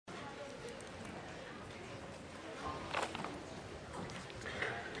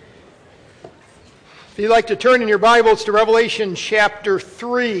If you'd like to turn in your Bibles to Revelation chapter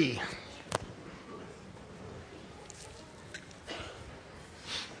 3.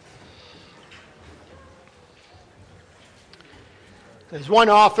 As one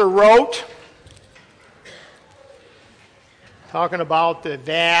author wrote, talking about the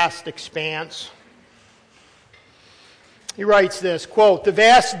vast expanse, he writes this, quote, "The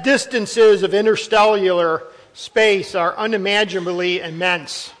vast distances of interstellar space are unimaginably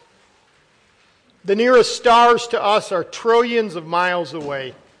immense. The nearest stars to us are trillions of miles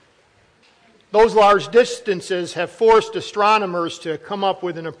away. Those large distances have forced astronomers to come up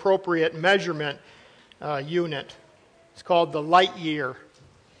with an appropriate measurement unit. It's called the light year.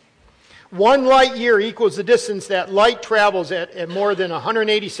 1 light year equals the distance that light travels at more than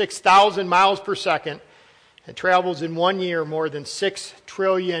 186,000 miles per second. It travels in 1 year more than 6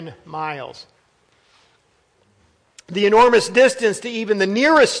 trillion miles. The enormous distance to even the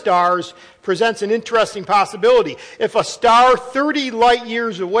nearest stars presents an interesting possibility. If a star 30 light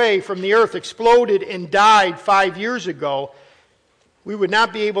years away from the Earth exploded and died 5 years ago, we would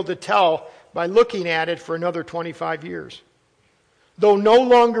not be able to tell by looking at it for another 25 years. Though no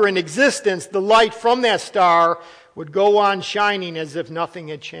longer in existence, the light from that star would go on shining as if nothing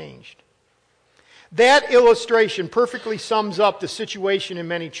had changed. That illustration perfectly sums up the situation in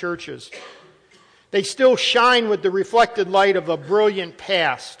many churches. They still shine with the reflected light of a brilliant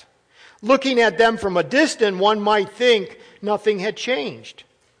past. Looking at them from a distance, one might think nothing had changed.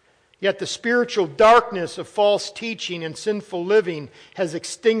 Yet the spiritual darkness of false teaching and sinful living has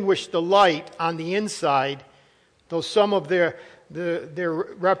extinguished the light on the inside, though some of their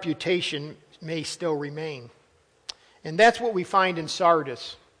reputation may still remain. And that's what we find in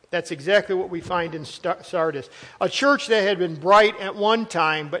Sardis. That's exactly what we find in Sardis. A church that had been bright at one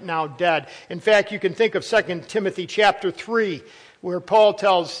time, but now dead. In fact, you can think of 2 Timothy chapter 3, where Paul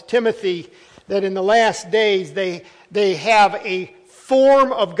tells Timothy that in the last days they have a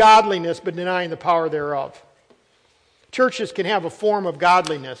form of godliness, but denying the power thereof. Churches can have a form of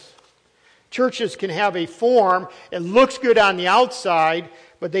godliness. Churches can have a form, it looks good on the outside,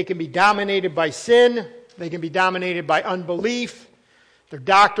 but they can be dominated by sin, they can be dominated by unbelief. Their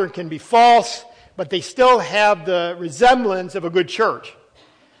doctrine can be false, but they still have the resemblance of a good church.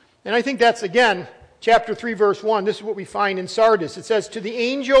 And I think that's, again, chapter 3, verse 1. This is what we find in Sardis. It says, "To the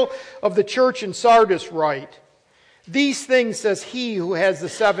angel of the church in Sardis write, These things says he who has the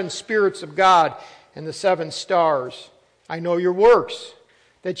 7 spirits of God and the 7 stars. I know your works,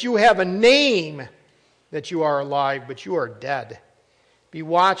 that you have a name, that you are alive, but you are dead. Be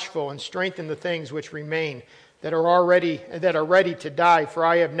watchful and strengthen the things which remain, that are ready to die, for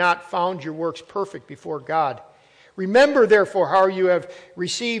I have not found your works perfect before God. Remember, therefore, how you have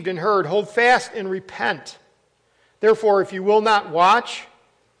received and heard. Hold fast and repent. Therefore, if you will not watch,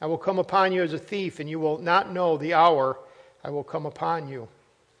 I will come upon you as a thief, and you will not know the hour I will come upon you.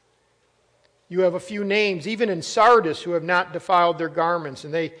 You have a few names, even in Sardis, who have not defiled their garments,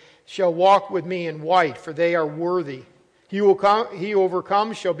 and they shall walk with me in white, for they are worthy. He who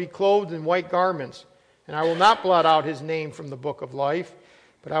overcomes shall be clothed in white garments. And I will not blot out his name from the book of life,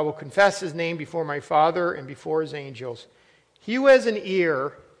 but I will confess his name before my Father and before his angels. He who has an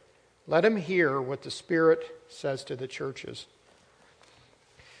ear, let him hear what the Spirit says to the churches."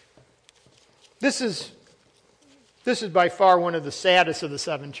 This is by far one of the saddest of the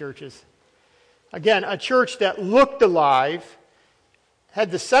 7 churches. Again, a church that looked alive,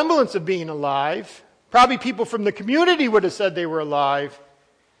 had the semblance of being alive. Probably people from the community would have said they were alive.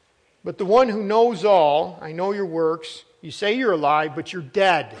 But the one who knows all, I know your works, you say you're alive, but you're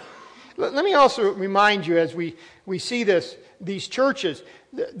dead. Let me also remind you as we see these churches,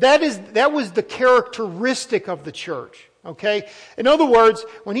 that was the characteristic of the church. Okay? In other words,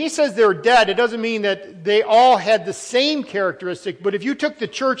 when he says they're dead, it doesn't mean that they all had the same characteristic, but if you took the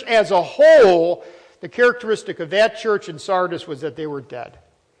church as a whole, the characteristic of that church in Sardis was that they were dead.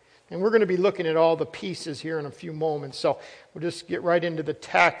 And we're going to be looking at all the pieces here in a few moments, so we'll just get right into the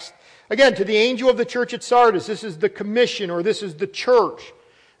text. Again, to the angel of the church at Sardis, this is the commission, or this is the church.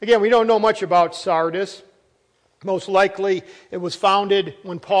 Again, we don't know much about Sardis. Most likely it was founded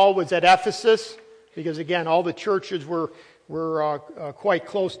when Paul was at Ephesus, because again, all the churches were quite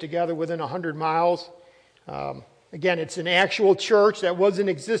close together, within 100 miles. Again, it's an actual church that was in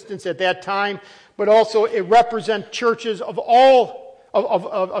existence at that time, but also it represents churches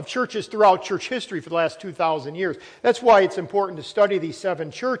of churches throughout church history for the last 2,000 years. That's why it's important to study these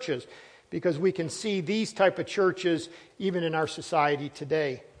 7 churches, because we can see these type of churches even in our society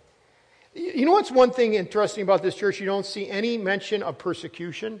today. You know what's one thing interesting about this church? You don't see any mention of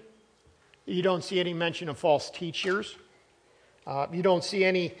persecution. You don't see any mention of false teachers. You don't see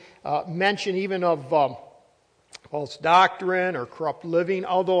any mention even of false doctrine or corrupt living,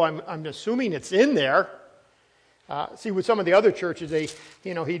 although I'm assuming it's in there. See, with some of the other churches,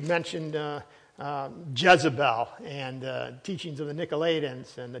 he'd mentioned Jezebel and teachings of the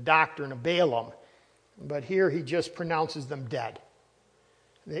Nicolaitans and the doctrine of Balaam. But here he just pronounces them dead.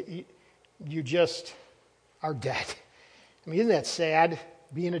 You just are dead. I mean, isn't that sad,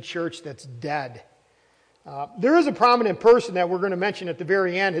 being a church that's dead? There is a prominent person that we're going to mention at the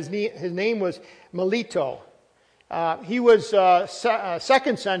very end. His name was Melito. He was a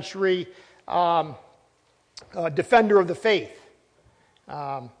second century defender of the faith.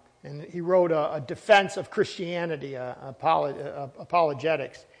 And he wrote a defense of Christianity,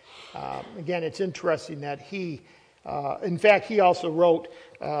 apologetics. Again, it's interesting that he also wrote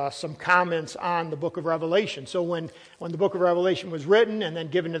some comments on the book of Revelation. So when the book of Revelation was written and then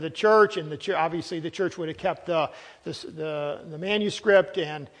given to the church, and obviously the church would have kept the manuscript,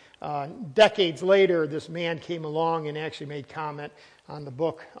 and decades later this man came along and actually made comment on the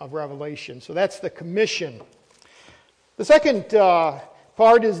book of Revelation. So that's the commission. The second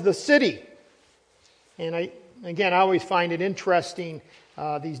part is the city. And I always find it interesting,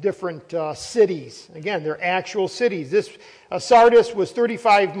 these different cities. Again, they're actual cities. This Sardis was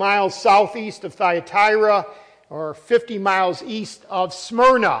 35 miles southeast of Thyatira, or 50 miles east of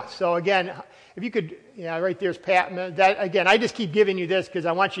Smyrna. So again, if you could, right there's Patmos. Again, I just keep giving you this because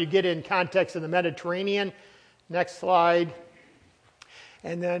I want you to get in context of the Mediterranean. Next slide.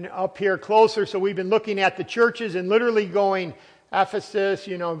 And then up here closer, so we've been looking at the churches and literally going Ephesus,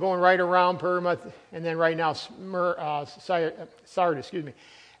 going right around Pergamum, and then right now Sardis,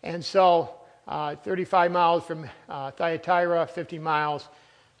 And so 35 miles from Thyatira, 50 miles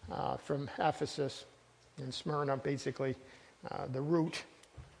from Ephesus, and Smyrna, basically the route.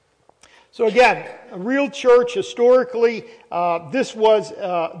 So again, a real church historically. This was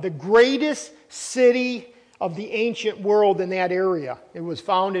the greatest city of the ancient world in that area. It was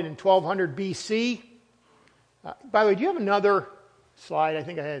founded in 1200 BC. By the way, do you have another slide? I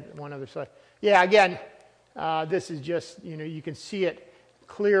think I had one other slide. Yeah, again, this is just, you can see it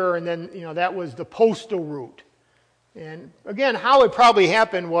clearer, and then, that was the postal route. And again, how it probably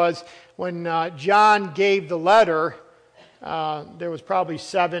happened was when John gave the letter, there was probably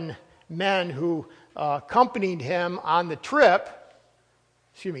 7 men who accompanied him on the trip.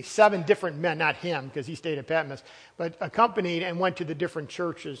 7 different men, not him, because he stayed at Patmos, but accompanied and went to the different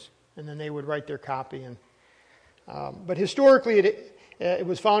churches, and then they would write their copy. But historically, it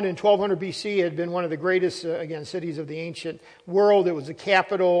was founded in 1200 BC. It had been one of the greatest, cities of the ancient world. It was the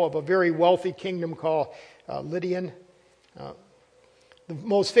capital of a very wealthy kingdom called Lydian. The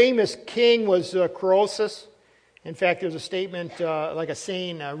most famous king was Croesus. In fact, there's a statement, like a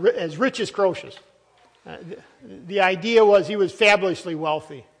saying, as rich as Croesus. The idea was he was fabulously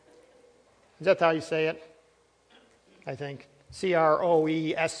wealthy. Is that how you say it? I think.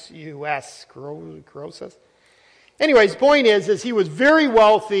 Croesus, Croesus. Anyways, the point is he was very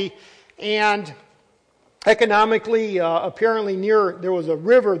wealthy, and economically, apparently there was a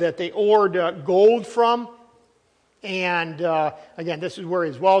river that they ored gold from. And again, this is where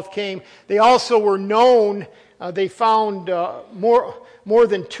his wealth came. They also were known, they found more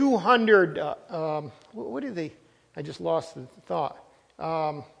than 200, what did they, I just lost the thought,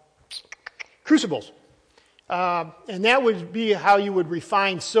 crucibles. And that would be how you would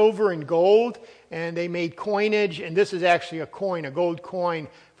refine silver and gold, and they made coinage, and this is actually a coin, a gold coin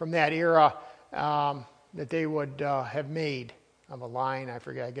from that era that they would have made of a lion. I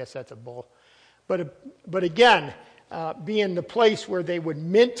forget, I guess that's a bull. But again, being the place where they would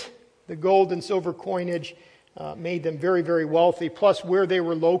mint the gold and silver coinage made them very, very wealthy. Plus, where they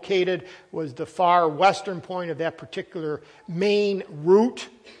were located was the far western point of that particular main route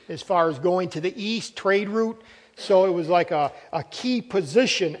as far as going to the east, trade route. So it was like a key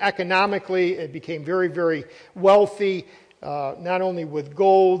position economically. It became very, very wealthy, not only with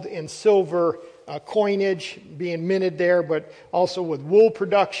gold and silver coinage being minted there, but also with wool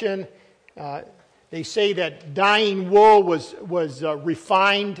production. They say that dyeing wool was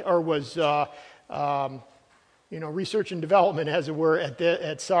refined, or was research and development, as it were,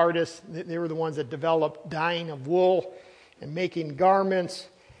 at Sardis. They were the ones that developed dyeing of wool and making garments,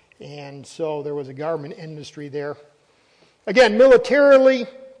 and so there was a garment industry there. Again, militarily,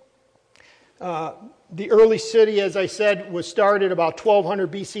 the early city, as I said, was started about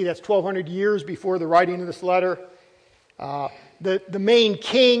 1200 BC. That's 1200 years before the writing of this letter. The main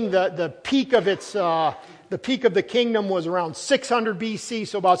king, the peak of the kingdom was around 600 BC.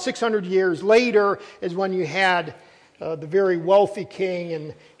 So about 600 years later is when you had the very wealthy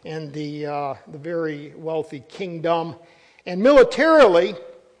king and the very wealthy kingdom. And militarily,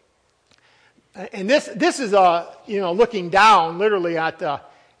 and this is looking down literally at the,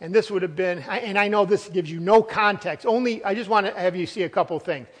 and this would have been, and I know this gives you no context, only I just want to have you see a couple of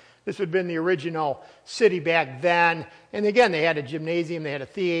things. This would have been the original city back then. And again, they had a gymnasium, they had a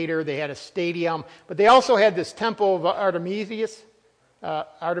theater, they had a stadium, but they also had this temple of Artemis,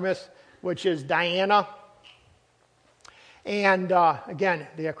 which is Diana. And again,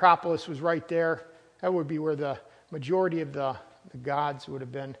 the Acropolis was right there. That would be where the majority of the gods would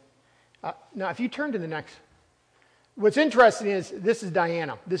have been. Now, if you turn to the next, what's interesting is this is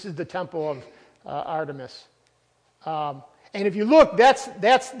Diana. This is the temple of Artemis. And if you look,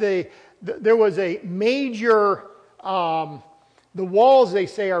 there was a major, the walls, they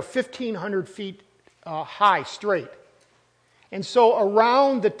say, are 1,500 feet high, straight. And so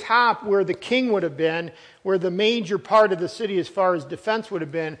around the top where the king would have been, where the major part of the city as far as defense would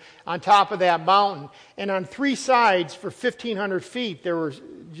have been, on top of that mountain, and on three sides for 1,500 feet, there were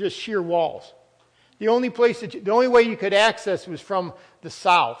just sheer walls. The only way you could access was from the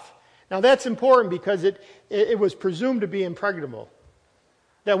south. Now that's important because it was presumed to be impregnable.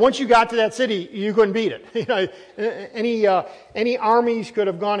 That once you got to that city, you couldn't beat it. Any armies could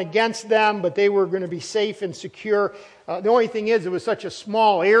have gone against them, but they were going to be safe and secure. The only thing is, it was such a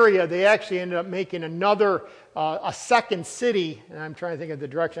small area, they actually ended up making a second city, and I'm trying to think of the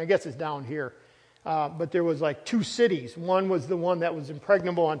direction, I guess it's down here. But there was like two cities. One was the one that was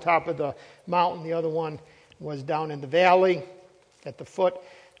impregnable on top of the mountain. The other one was down in the valley at the foot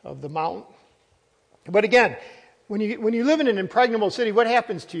of the mountain. But again, when you live in an impregnable city, what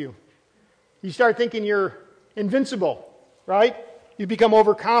happens to you? You start thinking you're invincible, right? You become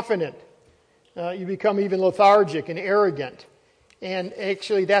overconfident. You become even lethargic and arrogant. And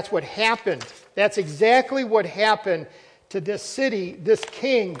actually, that's what happened. That's exactly what happened to this city, this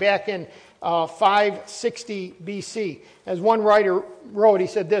king, back in 560 BC. As one writer wrote, he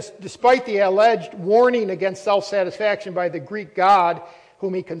said this: despite the alleged warning against self-satisfaction by the Greek god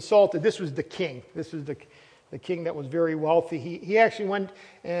whom he consulted, this was the king. This was the king that was very wealthy. He actually went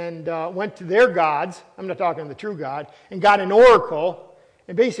to their gods, I'm not talking the true God, and got an oracle.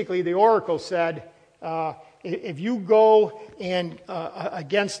 And basically the oracle said, if you go and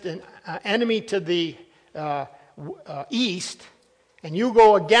against an enemy to the east, and you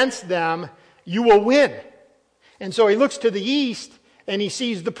go against them, you will win. And so he looks to the east, and he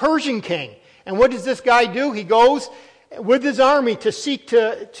sees the Persian king. And what does this guy do? He goes with his army to seek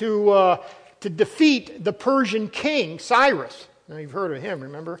to defeat the Persian king, Cyrus. Now, you've heard of him,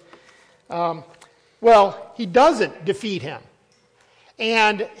 remember? Well, he doesn't defeat him.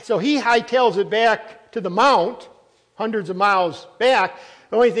 And so he hightails it back to the mount, hundreds of miles back.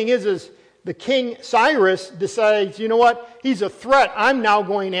 The only thing is the king, Cyrus, decides, you know what? He's a threat. I'm now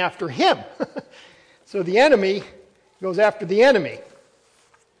going after him. So the enemy goes after the enemy.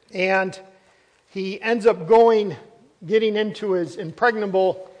 And he ends up getting into his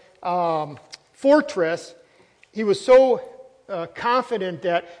impregnable fortress. He was so confident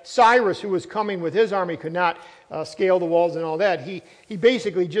that Cyrus, who was coming with his army, could not scale the walls and all that. He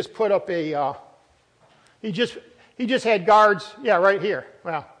basically just put up he just had guards. Yeah, right here.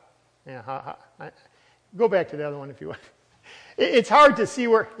 Well, yeah. Go back to the other one if you want. It's hard to see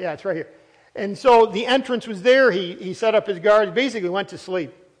where. Yeah, it's right here. And so the entrance was there. He set up his guards. Basically, went to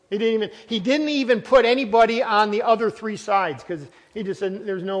sleep. He didn't even put anybody on the other three sides because he just said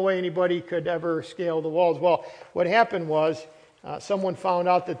there's no way anybody could ever scale the walls. Well, what happened was someone found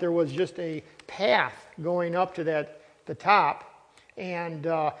out that there was just a path going up to the top, and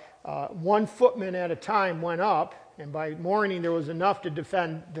one footman at a time went up, and by morning there was enough to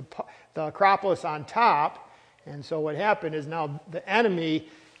defend the Acropolis on top. And so what happened is now the enemy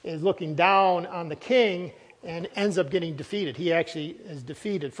is looking down on the king and ends up getting defeated. He actually is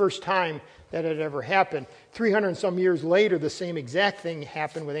defeated. First time that had ever happened. 300 and some years later, the same exact thing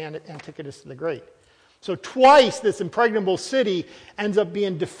happened with Antiochus the Great. So twice this impregnable city ends up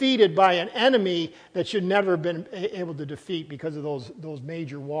being defeated by an enemy that should never have been able to defeat because of those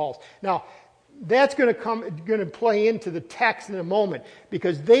major walls. Now, that's going to play into the text in a moment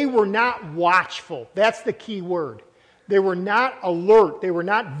because they were not watchful. That's the key word. They were not alert. They were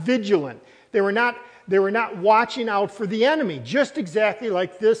not vigilant. They were not watching out for the enemy, just exactly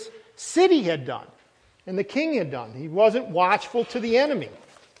like this city had done and the king had done. He wasn't watchful to the enemy.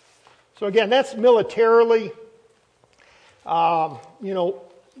 So again, that's militarily, kind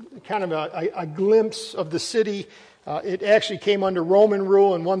of a glimpse of the city. It actually came under Roman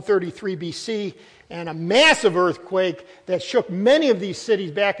rule in 133 BC, and a massive earthquake that shook many of these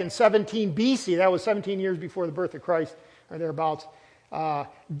cities back in 17 BC. That was 17 years before the birth of Christ, or thereabouts.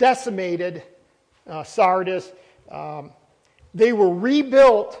 Decimated Sardis. They were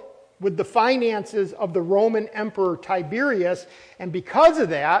rebuilt with the finances of the Roman Emperor Tiberius, and because of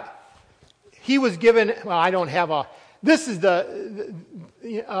that, he was given, well, I don't have a, this is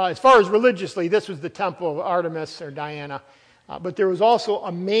as far as religiously, this was the temple of Artemis or Diana, but there was also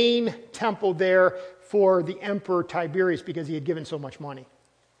a main temple there for the Emperor Tiberius because he had given so much money.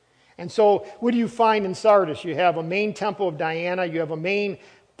 And so what do you find in Sardis? You have a main temple of Diana, you have a main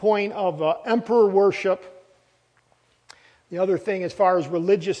point of emperor worship. The other thing as far as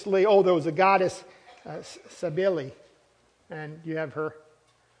religiously, there was a goddess, Cybele, and you have her.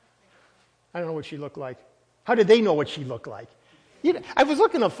 I don't know what she looked like. How did they know what she looked like? I was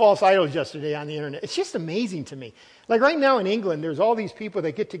looking at false idols yesterday on the internet. It's just amazing to me. Like right now in England, there's all these people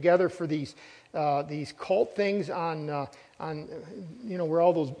that get together for these cult things on where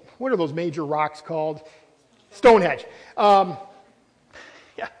all those, what are those major rocks called? Stonehenge. Yeah,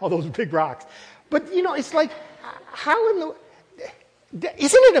 all those big rocks. But it's like, isn't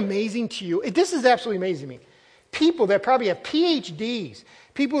it amazing to you? This is absolutely amazing to me. People that probably have PhDs,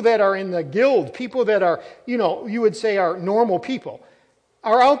 people that are in the guild, people that are, you would say are normal people,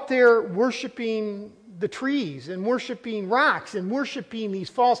 are out there worshiping the trees and worshiping rocks and worshiping these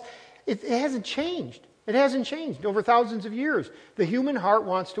false. It hasn't changed. It hasn't changed over thousands of years. The human heart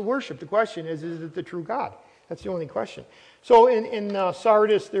wants to worship. The question is it the true God? That's the only question. So in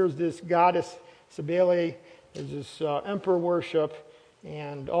Sardis, there's this goddess Cybele, there's this emperor worship,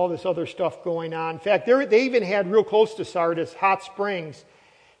 and all this other stuff going on. In fact, they even had real close to Sardis hot springs,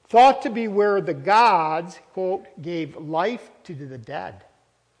 thought to be where the gods, quote, gave life to the dead.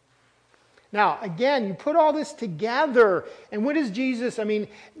 Now, again, you put all this together, and what is Jesus? I mean,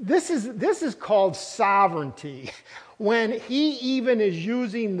 this is called sovereignty. When he even is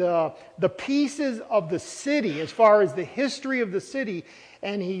using the pieces of the city, as far as the history of the city,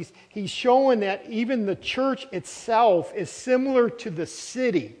 and he's showing that even the church itself is similar to the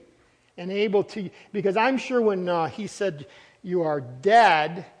city, and able to, because I'm sure when he said you are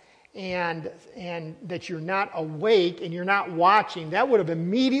dead, and that you're not awake and you're not watching, that would have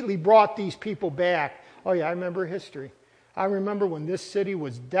immediately brought these people back. Oh yeah, I remember history. I remember when this city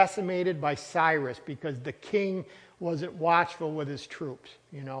was decimated by Cyrus because the king wasn't watchful with his troops,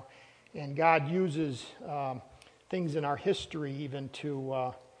 And God uses things in our history even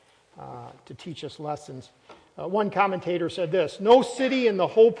to teach us lessons. One commentator said this: no city in the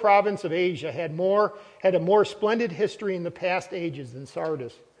whole province of Asia had a more splendid history in the past ages than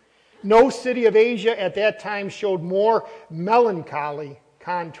Sardis. No city of Asia at that time showed more melancholy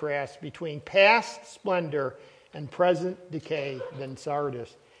contrast between past splendor and present decay than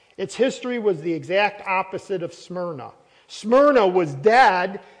Sardis. Its history was the exact opposite of Smyrna. Smyrna was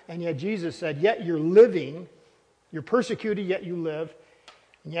dead, and yet Jesus said, yet you're living. You're persecuted, yet you live.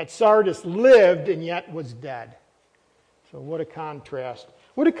 And yet Sardis lived, and yet was dead. So what a contrast.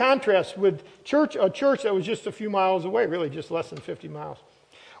 What a contrast with a church that was just a few miles away, really just less than 50 miles.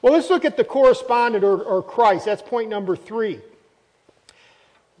 Well, let's look at the correspondent or Christ. That's point number 3.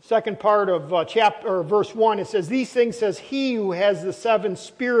 Second part of verse 1, it says, these things says he who has the 7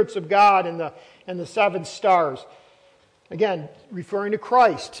 spirits of God and the 7 stars. Again, referring to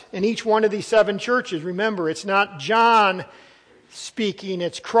Christ. In each one of these 7 churches, remember, it's not John speaking,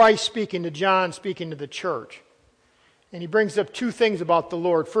 it's Christ speaking to John, speaking to the church. And he brings up 2 things about the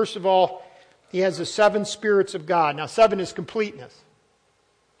Lord. First of all, he has the 7 spirits of God. Now, 7 is completeness.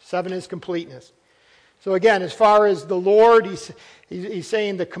 7 is completeness. So again, as far as the Lord, he's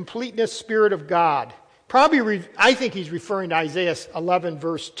saying the completeness spirit of God. I think he's referring to Isaiah 11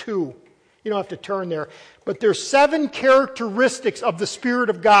 verse 2. You don't have to turn there. But there's 7 characteristics of the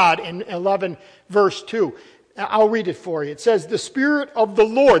Spirit of God in 11 verse 2. I'll read it for you. It says, the Spirit of the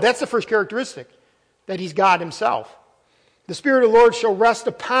Lord. That's the first characteristic, that he's God himself. The Spirit of the Lord shall rest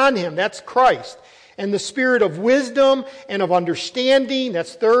upon him. That's Christ. And the spirit of wisdom and of understanding,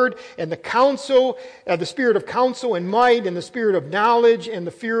 that's third, and the spirit of counsel and might, and the spirit of knowledge and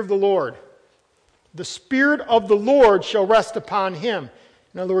the fear of the Lord. The Spirit of the Lord shall rest upon him.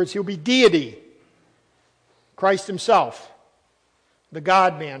 In other words, he'll be deity, Christ himself, the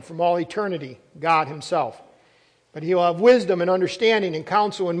God-man from all eternity, God himself. But he'll have wisdom and understanding and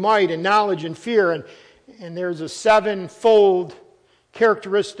counsel and might and knowledge and fear, and there's a 7-fold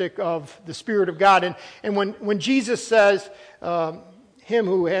characteristic of the Spirit of God. And when Jesus says, him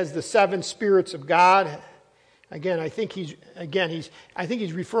who has the 7 spirits of God, again, I think he's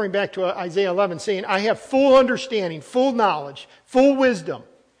referring back to Isaiah 11, saying, I have full understanding, full knowledge, full wisdom,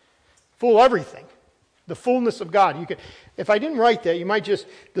 full everything. The fullness of God. If I didn't write that, you might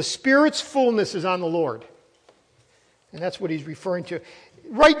the Spirit's fullness is on the Lord. And that's what he's referring to.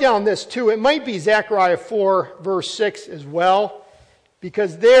 write down this too. It might be Zechariah 4, verse 6 as well,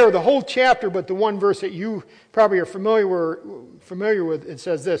 because there, the whole chapter, but the one verse that you probably are familiar with, it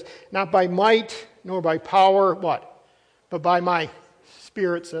says this, not by might nor by power, what? But by my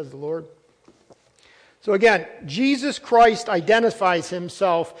Spirit, says the Lord. So again, Jesus Christ identifies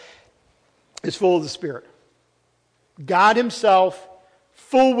himself as full of the Spirit. God himself,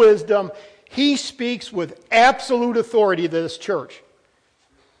 full wisdom. He speaks with absolute authority to this church.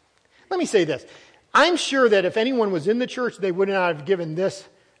 Let me say this. I'm sure that if anyone was in the church, they would not have given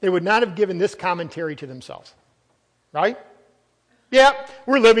this commentary to themselves. Right? Yeah,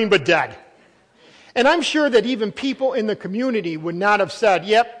 we're living but dead. And I'm sure that even people in the community would not have said,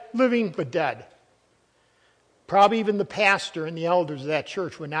 yep, living but dead. Probably even the pastor and the elders of that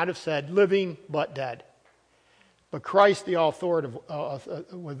church would not have said, living but dead. But Christ, with all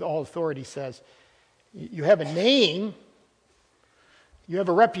authority, says, you have a name, you have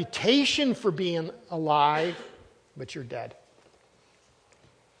a reputation for being alive, but you're dead.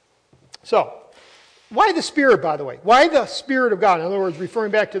 So, why the Spirit, by the way? Why the Spirit of God? In other words,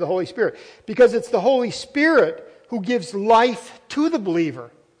 referring back to the Holy Spirit. Because it's the Holy Spirit who gives life to the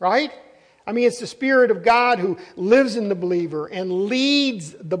believer, right? I mean, it's the Spirit of God who lives in the believer and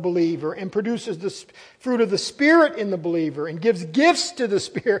leads the believer and produces the fruit of the Spirit in the believer and gives gifts to the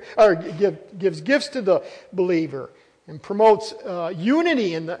Spirit, or gives gifts to the believer and promotes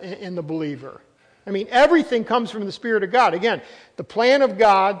unity in the believer. I mean, everything comes from the Spirit of God. Again, the plan of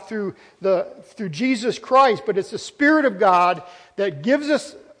God through Jesus Christ, but it's the Spirit of God that gives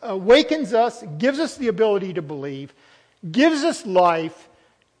us, awakens us, gives us the ability to believe, gives us life,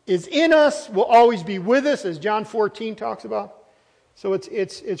 is in us, will always be with us, as John 14 talks about. So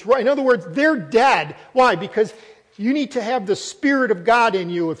it's right. In other words, they're dead. Why? Because you need to have the Spirit of God in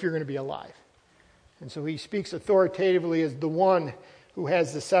you if you're going to be alive. And so he speaks authoritatively as the one who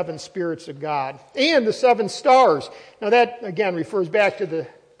has the 7 spirits of God and the 7 stars. Now that, again, refers back to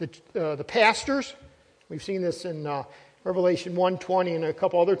the pastors. We've seen this in Revelation 1:20 and a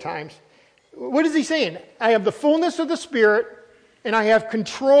couple other times. What is he saying? I have the fullness of the Spirit and I have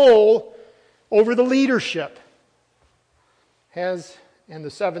control over the leadership. And the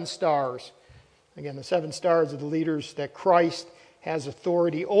 7 stars. Again, the 7 stars are the leaders that Christ has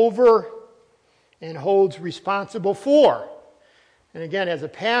authority over and holds responsible for. And again, as a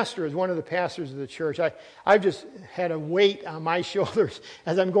pastor, as one of the pastors of the church, I've just had a weight on my shoulders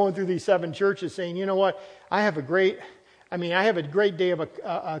as I'm going through these 7 churches saying, you know what, I have a great day of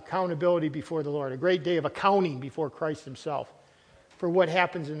accountability before the Lord, a great day of accounting before Christ himself for what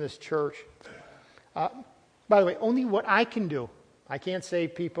happens in this church. By the way, only what I can do. I can't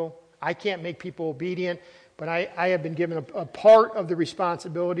save people. I can't make people obedient. But I have been given a part of the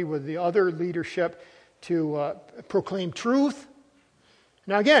responsibility with the other leadership to proclaim truth.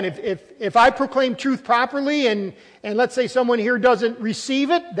 Now again, if I proclaim truth properly and let's say someone here doesn't receive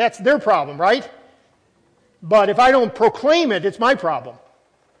it, that's their problem, right? But if I don't proclaim it, it's my problem.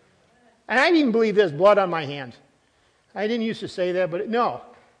 And I even believe there's blood on my hands. I didn't used to say that, but no.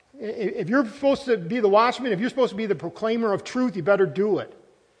 If you're supposed to be the watchman, if you're supposed to be the proclaimer of truth, you better do it.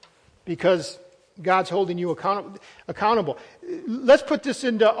 Because God's holding you accountable. Let's put this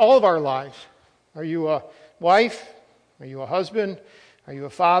into all of our lives. Are you a wife? Are you a husband? Are you a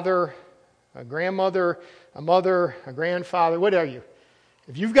father? A grandmother? A mother? A grandfather? What are you?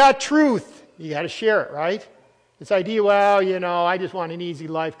 If you've got truth, you got to share it, right? This idea, well, you know, I just want an easy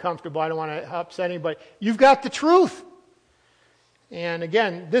life, comfortable. I don't want to upset anybody. You've got the truth. And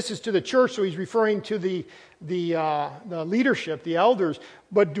again, this is to the church, so he's referring to the leadership, the elders.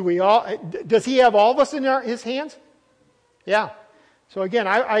 But does he have all of us in his hands? Yeah. So again,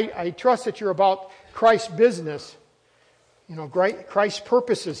 I trust that you're about Christ's business, you know, Christ's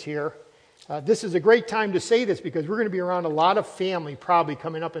purposes here. This is a great time to say this because we're going to be around a lot of family probably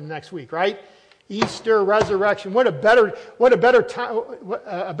coming up in the next week, right? Easter, resurrection. What a better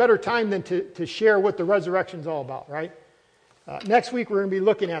time than to share what the resurrection's all about, right? Next week we're going to be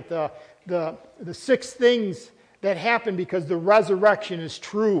looking at the 6 things that happen because the resurrection is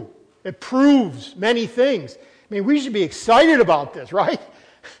true. It proves many things. I mean, we should be excited about this, right?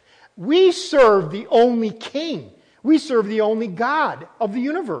 We serve the only King. We serve the only God of the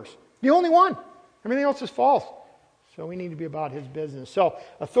universe. The only one. Everything else is false. So we need to be about his business. So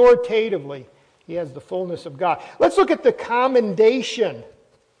authoritatively, he has the fullness of God. Let's look at the commendation.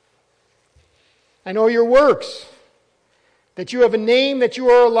 I know your works. That you have a name, that you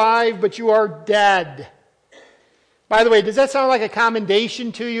are alive, but you are dead. By the way, does that sound like a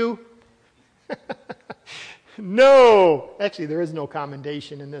commendation to you? No. Actually, there is no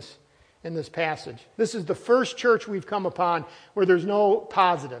commendation in in this passage. This is the first church we've come upon where there's no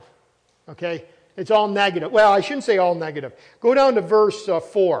positive. Okay? It's all negative. Well, I shouldn't say all negative. Go down to verse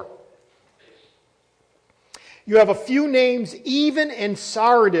 4. You have a few names, even in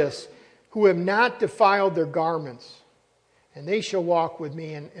Sardis, who have not defiled their garments, and they shall walk with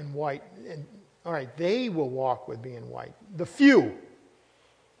me in white. And, all right, they will walk with me in white. The few.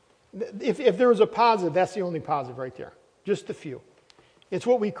 If there was a positive, that's the only positive right there. Just the few. It's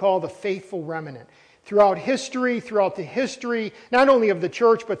what we call the faithful remnant. Throughout the history, not only of the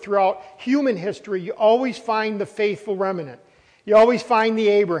church, but throughout human history, you always find the faithful remnant. You always find the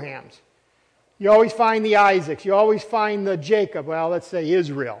Abrahams. You always find the Isaacs. You always find the Jacob. Well, let's say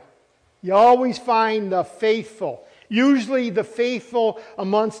Israel. You always find the faithful. Usually the faithful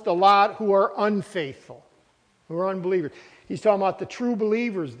amongst a lot who are unfaithful, who are unbelievers. He's talking about the true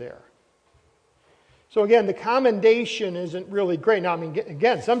believers there. So again, the commendation isn't really great. Now, I mean,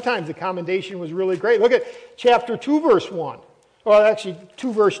 again, sometimes the commendation was really great. Look at chapter 2, verse 1. Well, actually,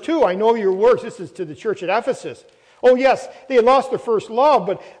 2, verse 2. I know your works. This is to the church at Ephesus. Oh, yes, they had lost their first love,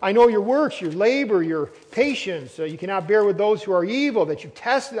 but I know your works, your labor, your patience. You cannot bear with those who are evil, that you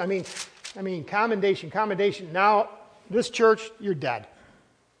tested. I mean, commendation. Now, this church, you're dead.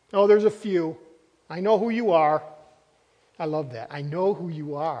 Oh, there's a few. I know who you are. I love that. I know who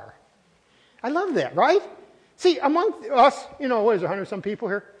you are. I love that, right? See, among us, what is there, 100-some people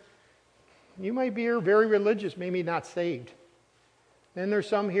here? You might be here very religious, maybe not saved. Then there's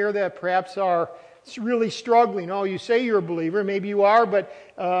some here that perhaps are really struggling. Oh, you say you're a believer, maybe you are, but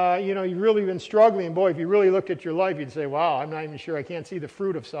you've really been struggling. Boy, if you really looked at your life, you'd say, wow, I'm not even sure. I can't see the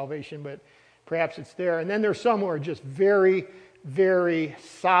fruit of salvation, but perhaps it's there. And then there's some who are just very, very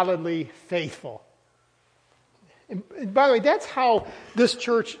solidly faithful. And by the way, that's how this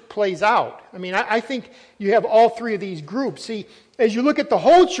church plays out. I mean, I think you have all three of these groups. See, as you look at the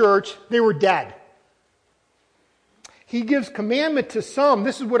whole church, they were dead. He gives commandment to some.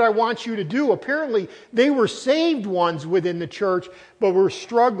 This is what I want you to do. Apparently, they were saved ones within the church, but were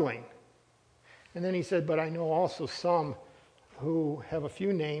struggling. And then he said, but I know also some who have a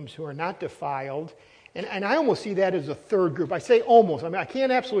few names who are not defiled. And I almost see that as a third group. I say almost. I mean, I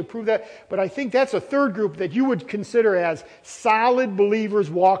can't absolutely prove that, but I think that's a third group that you would consider as solid believers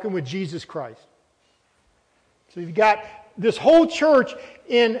walking with Jesus Christ. So you've got this whole church,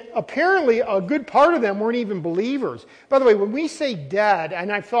 and apparently a good part of them weren't even believers. By the way, when we say dead,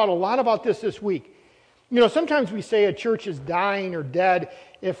 and I've thought a lot about this week, sometimes we say a church is dying or dead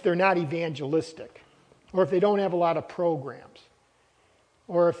if they're not evangelistic, or if they don't have a lot of programs,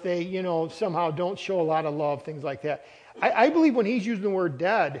 or if they, somehow don't show a lot of love, things like that. I believe when he's using the word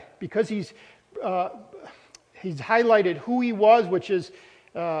dead, because he's highlighted who he was, which is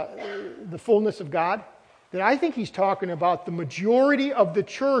the fullness of God, that I think he's talking about the majority of the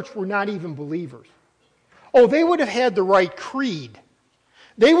church were not even believers. Oh, they would have had the right creed.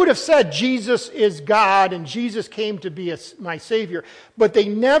 They would have said Jesus is God and Jesus came to be my Savior, but they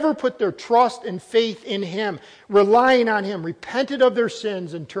never put their trust and faith in Him, relying on Him, repented of their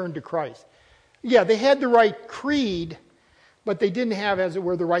sins, and turned to Christ. Yeah, they had the right creed, but they didn't have, as it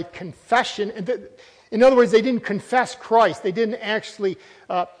were, the right confession. In other words, they didn't confess Christ. They didn't actually,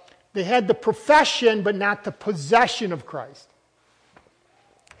 they had the profession, but not the possession of Christ.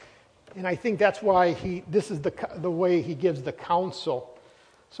 And I think that's why this is the way he gives the counsel.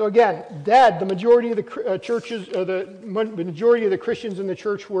 So again, dead, the majority of the churches, or the majority of the Christians in the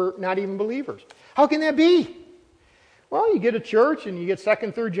church were not even believers. How can that be? Well, you get a church and you get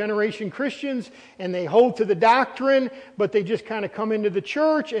second, third generation Christians and they hold to the doctrine, but they just kind of come into the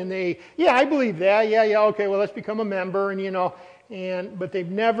church and I believe that. Yeah, okay, well, let's become a member but they've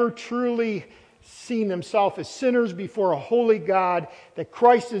never truly seen themselves as sinners before a holy God, that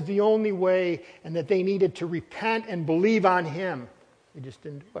Christ is the only way and that they needed to repent and believe on Him. They just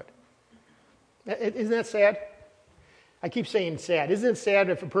didn't do it. Isn't that sad? I keep saying sad. Isn't it sad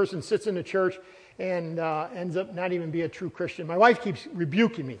if a person sits in a church and ends up not even be a true Christian? My wife keeps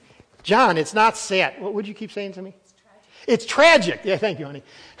rebuking me. John, it's not sad. What would you keep saying to me? It's tragic. Yeah, thank you, honey.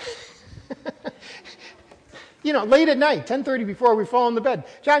 Late at night, 10:30 before we fall in the bed.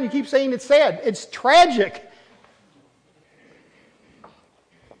 John, you keep saying it's sad. It's tragic.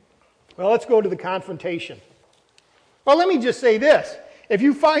 Well, let's go to the confrontation. Well, let me just say this. If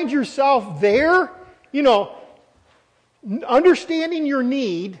you find yourself there, understanding your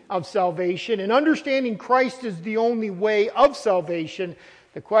need of salvation and understanding Christ is the only way of salvation,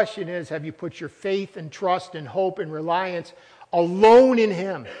 the question is, have you put your faith and trust and hope and reliance alone in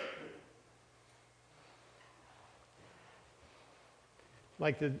Him?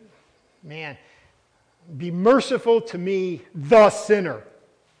 Like be merciful to me, the sinner.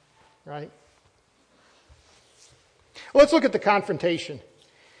 right? Well, let's look at the confrontation.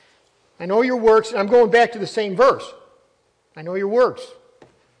 I know your works, and I'm going back to the same verse. I know your works,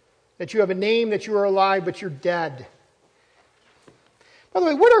 that you have a name, that you are alive, but you're dead. By the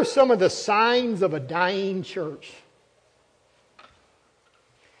way, what are some of the signs of a dying church?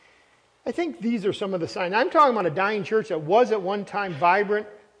 I think these are some of the signs. I'm talking about a dying church that was at one time vibrant,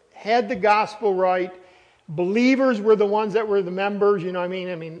 had the gospel right, believers were the ones that were the members, you know what I mean?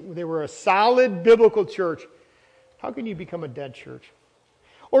 I mean, they were a solid biblical church. How can you become a dead church?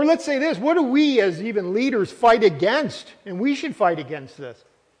 Or let's say this, what do we as even leaders fight against? And we should fight against this,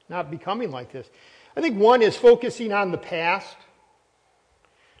 not becoming like this. I think one is focusing on the past.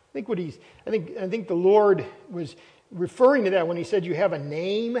 I think the Lord was referring to that when he said you have a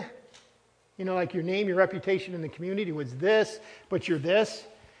name. You know, like your name, your reputation in the community was this, but you're this.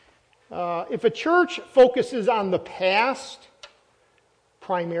 If a church focuses on the past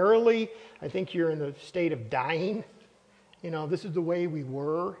primarily, I think you're in the state of dying. You know, this is the way we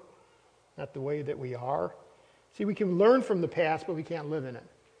were, not the way that we are. See, we can learn from the past, but we can't live in it.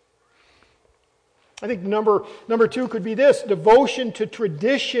 I think number two could be this: devotion to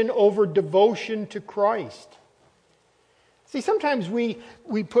tradition over devotion to Christ. See, sometimes we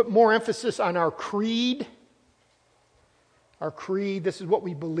put more emphasis on our creed. Our creed, this is what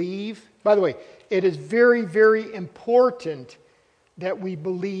we believe. By the way, it is very, very important that we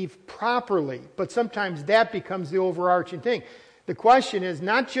believe properly, but sometimes that becomes the overarching thing. The question is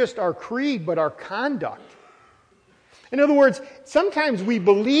not just our creed, but our conduct. In other words, sometimes we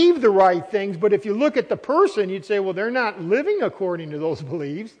believe the right things, but if you look at the person, you'd say, well, they're not living according to those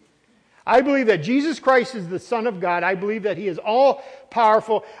beliefs. I believe that Jesus Christ is the Son of God. I believe that He is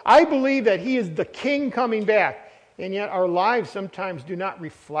all-powerful. I believe that He is the King coming back. And yet our lives sometimes do not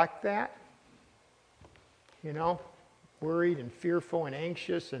reflect that. You know, worried and fearful and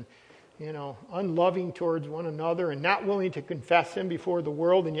anxious and, you know, unloving towards one another and not willing to confess Him before the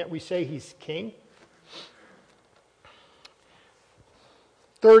world, and yet we say He's King.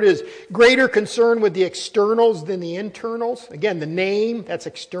 Third is greater concern with the externals than the internals. Again, the name, that's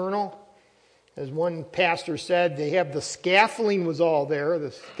external. As one pastor said, they have the scaffolding was all there.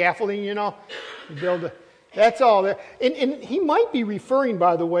 The scaffolding, you know, you build a, that's all there. And he might be referring,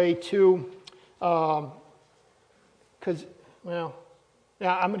 by the way, to, because, well,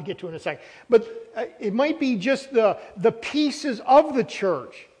 yeah, I'm going to get to it in a second. But it might be just the pieces of the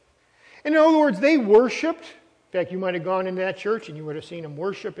church. In other words, they worshiped. In fact, you might have gone into that church and you would have seen them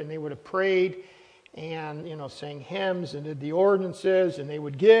worship, and they would have prayed and, you know, sang hymns and did the ordinances, and they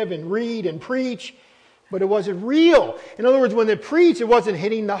would give and read and preach, but it wasn't real. In other words, when they preached, it wasn't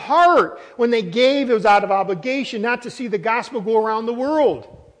hitting the heart. When they gave, it was out of obligation, not to see the gospel go around the world.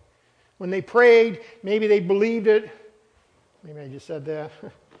 When they prayed, maybe they believed it. Maybe I just said that.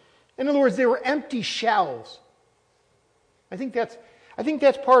 In other words, they were empty shells. I think that's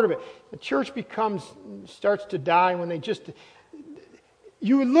part of it. The church starts to die when they just,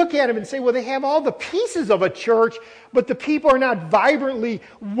 you would look at them and say, well, they have all the pieces of a church, but the people are not vibrantly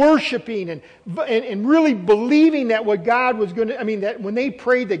worshiping and really believing that what God was going to, that when they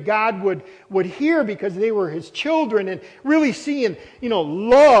prayed that God would hear because they were His children, and really seeing,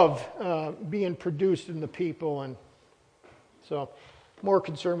 love being produced in the people. And so more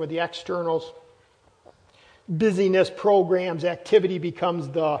concerned with the externals. Busyness, programs, activity becomes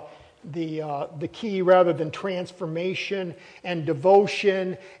the key rather than transformation and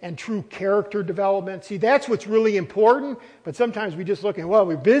devotion and true character development. See, that's what's really important, but sometimes we just look at, well,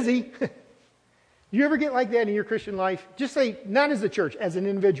 we're busy. You ever get like that in your Christian life? Just say, not as a church, as an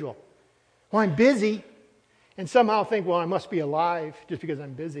individual. Well, I'm busy, and somehow think, well, I must be alive just because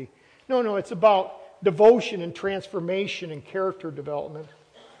I'm busy. No, it's about devotion and transformation and character development.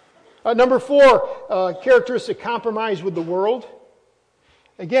 Number 4, characteristic compromise with the world.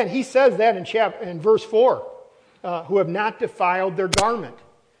 Again, he says that in verse 4, who have not defiled their garment.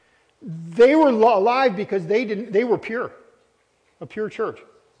 They were alive because they were pure, a pure church.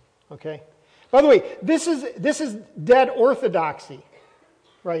 Okay. By the way, this is dead orthodoxy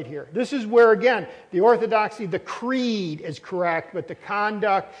right here. This is where, again, the orthodoxy, the creed is correct, but the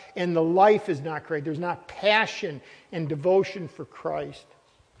conduct and the life is not correct. There's not passion and devotion for Christ.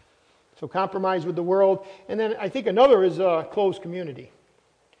 So compromise with the world. And then I think another is a closed community.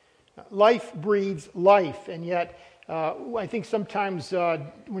 Life breeds life, and yet I think sometimes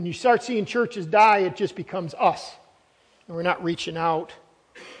when you start seeing churches die, it just becomes us. And we're not reaching out.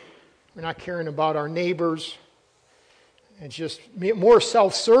 We're not caring about our neighbors. It's just more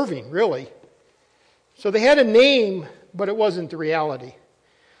self-serving, really. So they had a name, but it wasn't the reality.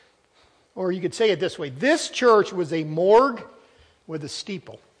 Or you could say it this way. This church was a morgue with a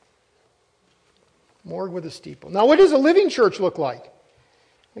steeple. Morgue with a steeple. Now, what does a living church look like?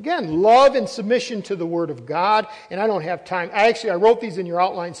 Again, love and submission to the Word of God. And I don't have time. I wrote these in your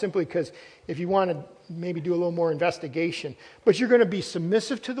outline simply because if you want to maybe do a little more investigation. But you're going to be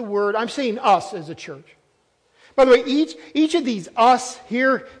submissive to the Word. I'm saying us as a church. By the way, each of these us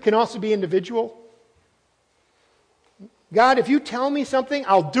here can also be individual. God, if you tell me something,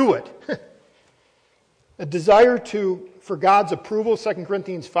 I'll do it. A desire for God's approval, 2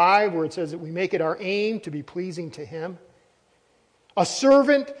 Corinthians 5, where it says that we make it our aim to be pleasing to Him. A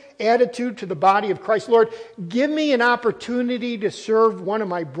servant attitude to the body of Christ. Lord, give me an opportunity to serve one of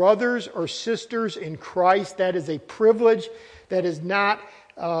my brothers or sisters in Christ. That is a privilege. That is not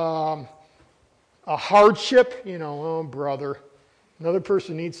a hardship. Oh, brother, another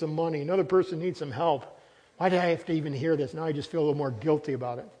person needs some money. Another person needs some help. Why did I have to even hear this? Now I just feel a little more guilty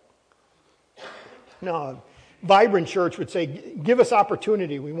about it. No, a vibrant church would say, give us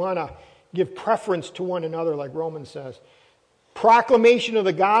opportunity. We want to give preference to one another, like Romans says. Proclamation of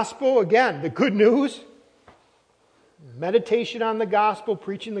the gospel, again, the good news. Meditation on the gospel,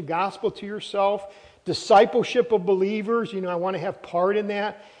 preaching the gospel to yourself. Discipleship of believers, I want to have part in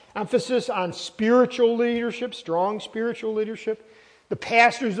that. Emphasis on spiritual leadership, strong spiritual leadership. The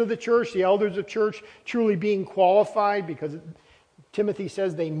pastors of the church, the elders of church, truly being qualified because Timothy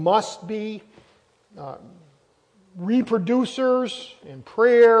says they must be. Reproducers and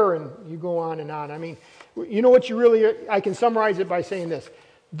prayer, and you go on and on. I mean, you know what I can summarize it by saying this.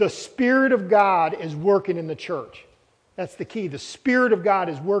 The Spirit of God is working in the church. That's the key. The Spirit of God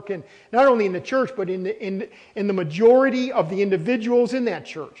is working not only in the church, but in the majority of the individuals in that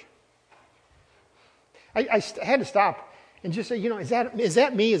church. I had to stop and just say, is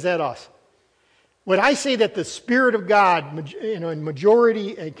that me? Is that us? When I say that the Spirit of God, in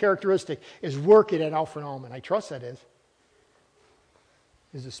majority characteristic, is working at Alfred Allman, I trust that is.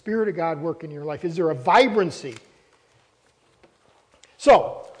 Is the Spirit of God working in your life? Is there a vibrancy?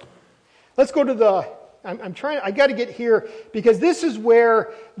 So, let's go to I got to get here because this is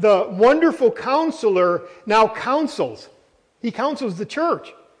where the wonderful counselor now counsels. He counsels the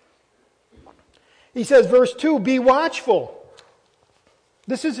church. He says, verse 2, be watchful.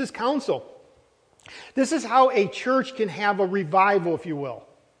 This is his counsel. This is how a church can have a revival, if you will.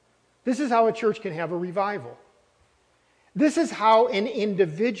 This is how a church can have a revival. This is how an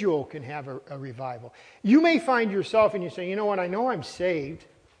individual can have a revival. You may find yourself and you say, you know what, I know I'm saved,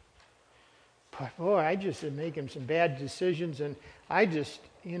 but boy, I just am making some bad decisions and I just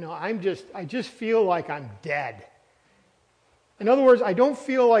feel like I'm dead. In other words, I don't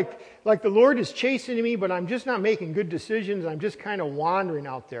feel like the Lord is chastening me, but I'm just not making good decisions. I'm just kind of wandering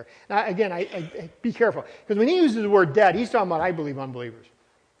out there. Now, again, I be careful. Because when he uses the word dead, he's talking about I believe unbelievers.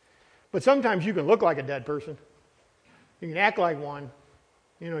 But sometimes you can look like a dead person. You can act like one.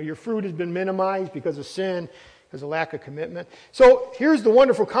 Your fruit has been minimized because of sin, because of lack of commitment. So here's the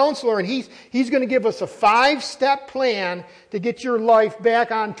wonderful counselor, and he's going to give us a 5-step plan to get your life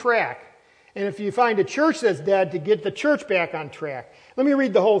back on track. And if you find a church that's dead, to get the church back on track. Let me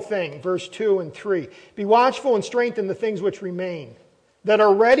read the whole thing, verse 2 and 3. Be watchful and strengthen the things which remain, that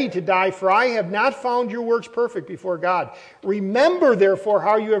are ready to die, for I have not found your works perfect before God. Remember, therefore,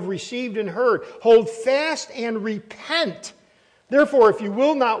 how you have received and heard. Hold fast and repent. Therefore, if you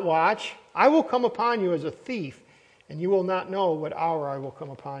will not watch, I will come upon you as a thief, and you will not know what hour I will come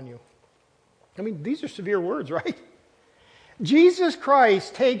upon you. I mean, these are severe words, right? Jesus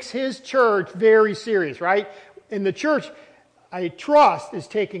Christ takes his church very serious, right? And the church, I trust, is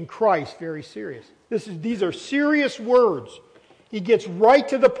taking Christ very serious. These are serious words. He gets right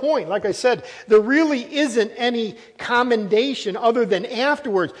to the point. Like I said, there really isn't any commendation other than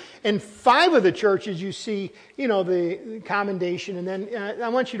afterwards. In 5 of the churches, you see, the commendation, and then I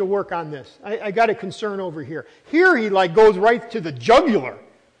want you to work on this. I got a concern over here. Here he goes right to the jugular,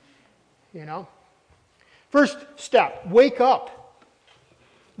 First step, wake up.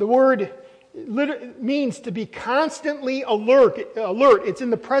 The word means to be constantly alert. It's in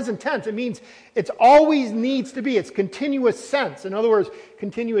the present tense. It means it always needs to be. It's continuous sense. In other words,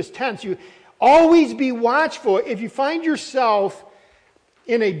 continuous tense. You always be watchful. If you find yourself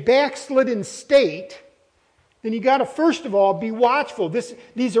in a backslidden state, then you got to first of all be watchful.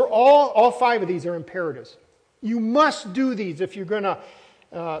 These are all 5 of these are imperatives. You must do these if you're going to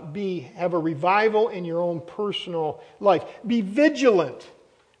have a revival in your own personal life. Be vigilant.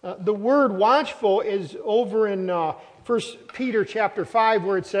 The word watchful is over in 1 Peter chapter 5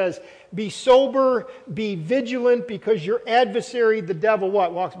 where it says, be sober, be vigilant, because your adversary, the devil,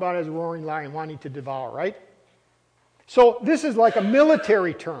 walks about as a roaring lion wanting to devour, right? So this is like a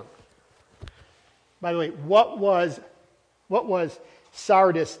military term. By the way, what was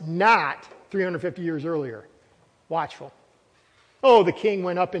Sardis not 350 years earlier? Watchful. Oh, the king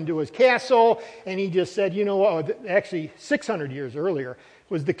went up into his castle, and he just said, you know what, actually 600 years earlier,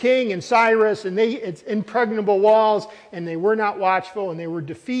 was the king and Cyrus, and it's impregnable walls, and they were not watchful, and they were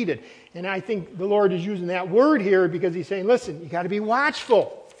defeated. And I think the Lord is using that word here because he's saying, listen, you got to be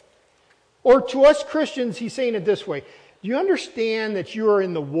watchful. Or to us Christians, he's saying it this way. Do you understand that you are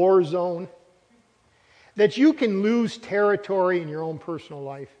in the war zone? That you can lose territory in your own personal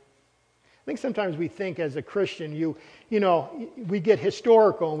life? I think sometimes we think as a Christian, we get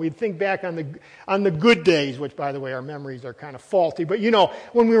historical and we think back on the good days, which by the way, our memories are kind of faulty, but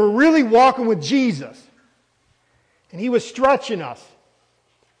when we were really walking with Jesus and he was stretching us,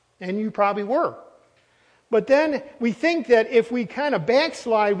 and you probably were. But then we think that if we kind of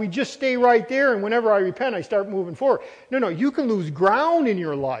backslide, we just stay right there, and whenever I repent, I start moving forward. No, you can lose ground in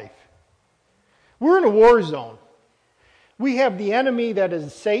your life. We're in a war zone. We have the enemy that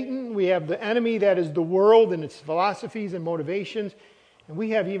is Satan. We have the enemy that is the world and its philosophies and motivations. And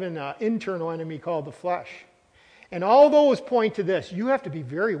we have even an internal enemy called the flesh. And all those point to this. You have to be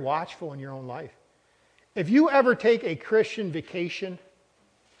very watchful in your own life. If you ever take a Christian vacation,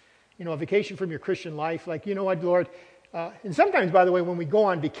 a vacation from your Christian life, like, you know what, Lord, and sometimes, by the way, when we go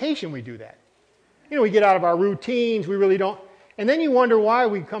on vacation, we do that. We get out of our routines, we really don't. And then you wonder why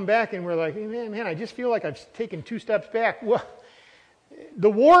we come back and we're like, man, I just feel like I've taken 2 steps back. Well,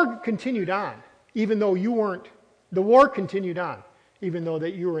 the war continued on, even though you weren't. The war continued on, even though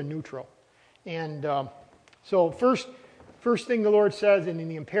that you were in neutral. And so first thing the Lord says in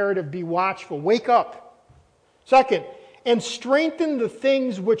the imperative, be watchful, wake up. Second, and strengthen the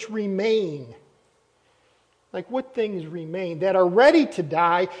things which remain. Like what things remain? That are ready to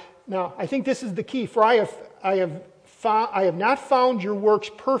die. Now, I think this is the key. For I have not found your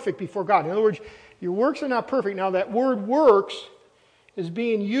works perfect before God. In other words, your works are not perfect. Now, that word works is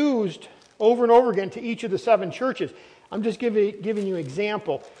being used over and over again to each of the 7 churches. I'm just giving you an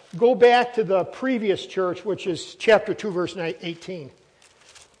example. Go back to the previous church, which is chapter 2, verse 18.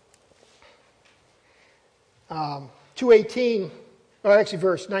 2:18, or actually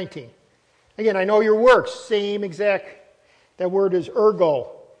verse 19. Again, I know your works, same exact, that word is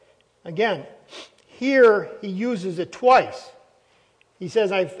ergo. Again, here he uses it twice. He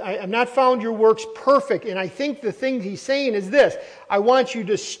says, I've not found your works perfect, and I think the thing he's saying is this: I want you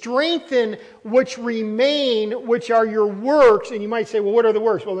to strengthen which remain, which are your works. And you might say, well, what are the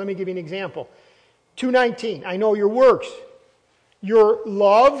works? Well, let me give you an example. 2:19, I know your works, your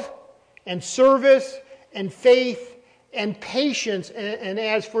love and service and faith and patience, and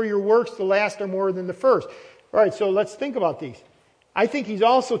as for your works, the last are more than the first. All right, so let's think about these. I think he's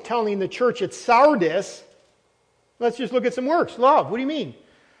also telling the church at Sardis, let's just look at some works. Love, what do you mean?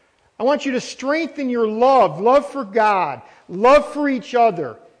 I want you to strengthen your love for God, love for each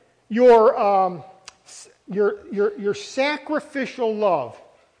other, your sacrificial love.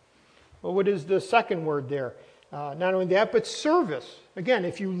 Well, what is the second word there? Not only that, but service. Again,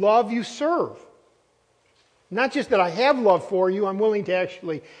 if you love, you serve. Not just that I have love for you, I'm willing to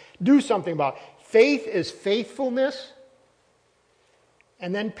actually do something about it. Faith is faithfulness,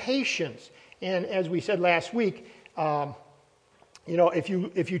 and then patience. And as we said last week, if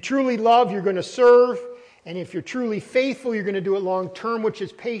you truly love, you're going to serve. And if you're truly faithful, you're going to do it long term, which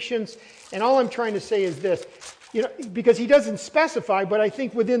is patience. And all I'm trying to say is this, because he doesn't specify, but I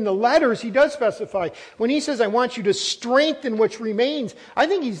think within the letters he does specify. When he says, I want you to strengthen which remains, I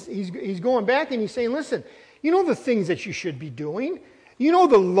think he's going back and he's saying, listen, you know the things that you should be doing. You know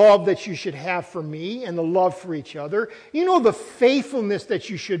the love that you should have for me and the love for each other. You know the faithfulness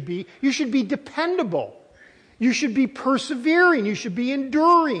that you should be. You should be dependable. You should be persevering. You should be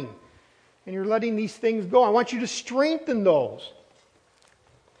enduring. And you're letting these things go. I want you to strengthen those.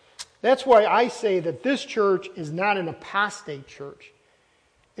 That's why I say that this church is not an apostate church.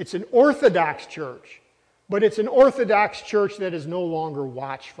 It's an orthodox church. But it's an orthodox church that is no longer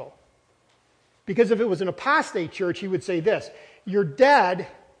watchful. Because if it was an apostate church, he would say this: you're dead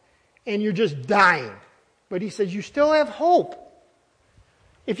and you're just dying. But he says you still have hope.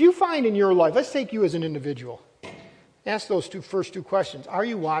 If you find in your life, let's take you as an individual. Ask those first two questions. Are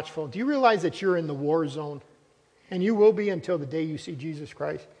you watchful? Do you realize that you're in the war zone? And you will be until the day you see Jesus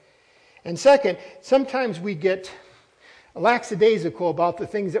Christ. And second, sometimes we get lackadaisical about the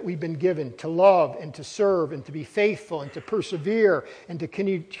things that we've been given to love and to serve and to be faithful and to persevere and to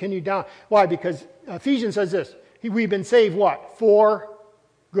continue down. Why? Because Ephesians says this: we've been saved what? For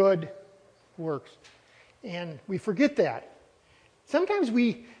good works. And we forget that. Sometimes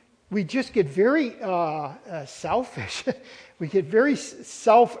we just get very selfish. We get very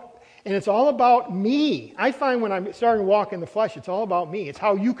And it's all about me. I find when I'm starting to walk in the flesh, it's all about me. It's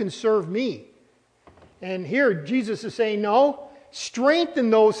how you can serve me. And here, Jesus is saying, no, strengthen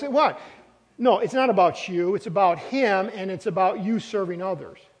those. What? No, it's not about you. It's about Him, and it's about you serving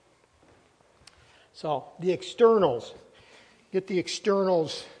others. So, the externals. Get the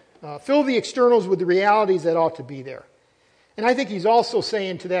externals. Fill the externals with the realities that ought to be there. And I think He's also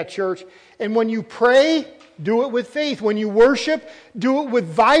saying to that church, and when you pray, do it with faith. When you worship, do it with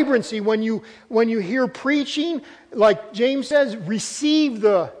vibrancy. When you hear preaching, like James says, receive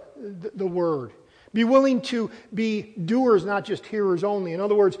the word. Be willing to be doers, not just hearers only. In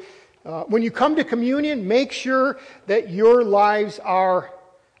other words, when you come to communion, make sure that your lives are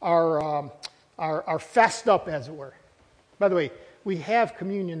fessed up, as it were. By the way, we have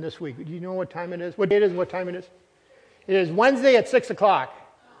communion this week. Do you know what time it is? What day it is and what time it is? It is Wednesday at 6 o'clock.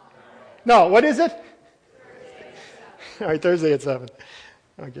 No, what is it? All right, Thursday at 7.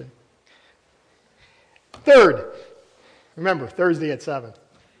 Okay. Third, remember, Thursday at 7.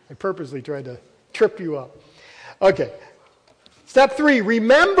 I purposely tried to trip you up. Okay. Step 3,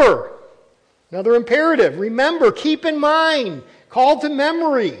 remember. Another imperative. Remember, keep in mind, call to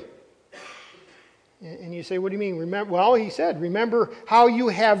memory. And you say, what do you mean? Remember? Well, he said, remember how you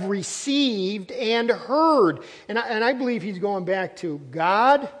have received and heard. And I believe he's going back to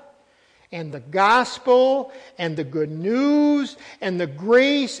God and the gospel and the good news and the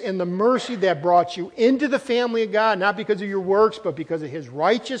grace and the mercy that brought you into the family of God, not because of your works, but because of His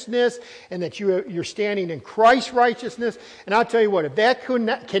righteousness, and that you're standing in Christ's righteousness. And I'll tell you what, if that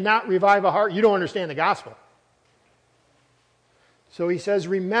cannot revive a heart, you don't understand the gospel. So he says,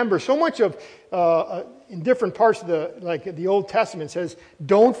 remember. So much of, in different parts of the Old Testament says,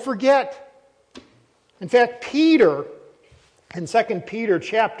 don't forget. In fact, Peter, in 2 Peter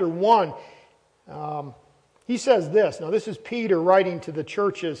chapter 1, he says this. Now, this is Peter writing to the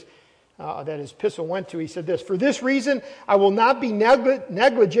churches that his epistle went to. He said this, for this reason, I will not be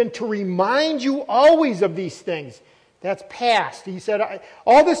negligent to remind you always of these things. That's past. He said,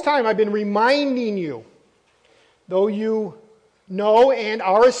 all this time I've been reminding you, though you know and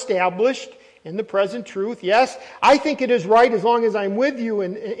are established in the present truth. Yes, I think it is right, as long as I'm with you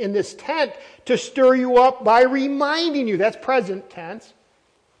in this tent, to stir you up by reminding you. That's present tense.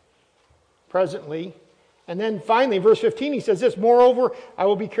 Presently. And then finally, in verse 15, he says this, moreover, I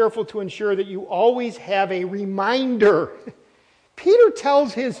will be careful to ensure that you always have a reminder. Peter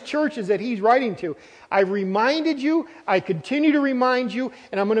tells his churches that he's writing to, I've reminded you, I continue to remind you,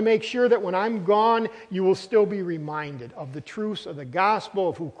 and I'm going to make sure that when I'm gone, you will still be reminded of the truths of the gospel,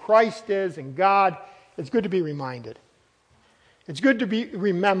 of who Christ is and God. It's good to be reminded. It's good to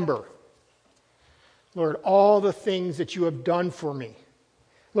remember, Lord, all the things that you have done for me.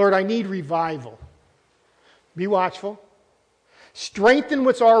 Lord, I need revival. Be watchful. Strengthen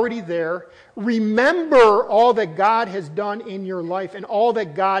what's already there. Remember all that God has done in your life and all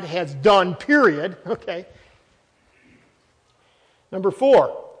that God has done, period. Okay. Number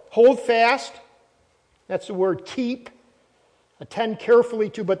 4, hold fast. That's the word keep. Attend carefully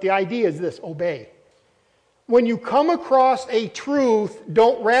to, but the idea is this, obey. When you come across a truth,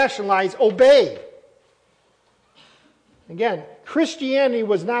 don't rationalize, obey. Again, Christianity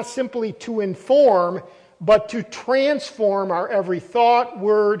was not simply to inform, but to transform our every thought,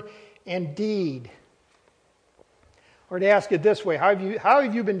 word, and deed. Or to ask it this way, how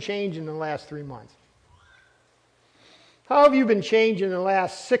have you been changed in the last 3 months? How have you been changed in the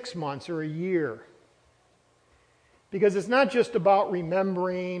last 6 months or a year? Because it's not just about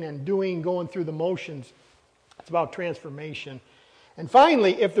remembering and going through the motions. It's about transformation. And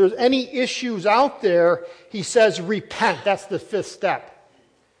finally, if there's any issues out there, he says repent. That's the 5th step.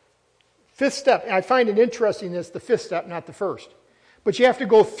 5th step, I find it interesting, it's the 5th step, not the first. But you have to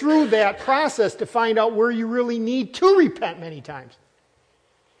go through that process to find out where you really need to repent many times.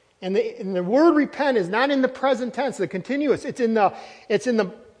 And the word repent is not in the present tense, the continuous. It's in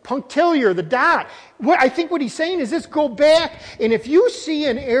the punctiliar, the dot. I think what he's saying is this, go back, and if you see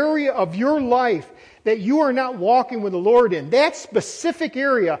an area of your life that you are not walking with the Lord in, that specific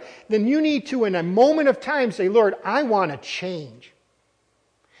area, then you need to, in a moment of time, say, Lord, I want to change.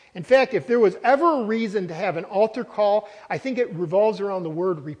 In fact, if there was ever a reason to have an altar call, I think it revolves around the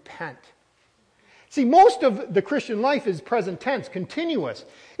word repent. See, most of the Christian life is present tense, continuous.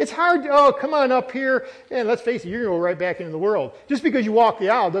 It's hard to, come on up here, and let's face it, you're going to go right back into the world. Just because you walk the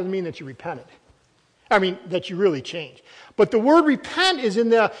aisle doesn't mean that you repented. I mean, that you really changed. But the word repent is in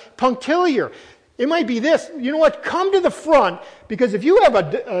the punctiliar. It might be this, you know what, come to the front, because if you have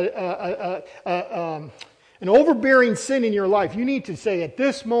an overbearing sin in your life, you need to say, at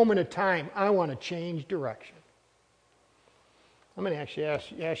this moment of time, I want to change direction. I'm going to actually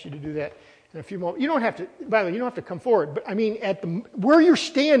ask you to do that in a few moments. You don't have to, by the way, you don't have to come forward, but I mean, where you're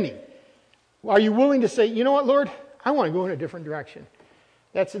standing, are you willing to say, you know what, Lord, I want to go in a different direction?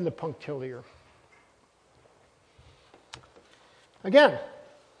 That's in the punctiliar. Again,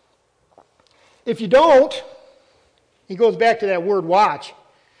 if you don't, he goes back to that word watch.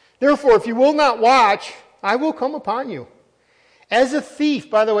 Therefore, if you will not watch, I will come upon you. As a thief,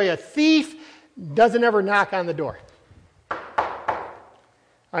 by the way, a thief doesn't ever knock on the door.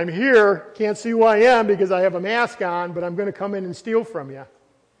 I'm here, can't see who I am because I have a mask on, but I'm going to come in and steal from you.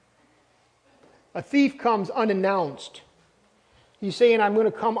 A thief comes unannounced. He's saying, I'm going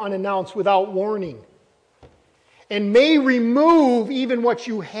to come unannounced without warning. And may remove even what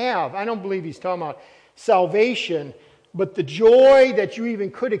you have. I don't believe he's talking about salvation, but the joy that you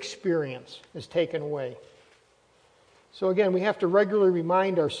even could experience is taken away. So again, we have to regularly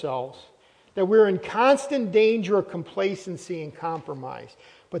remind ourselves that we're in constant danger of complacency and compromise.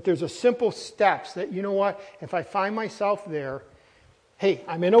 But there's a simple steps that, you know what, if I find myself there, hey,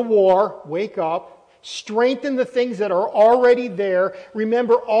 I'm in a war, wake up, strengthen the things that are already there,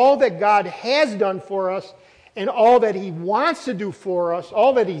 remember all that God has done for us and all that he wants to do for us,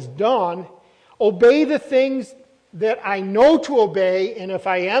 all that he's done, obey the things that I know to obey, and if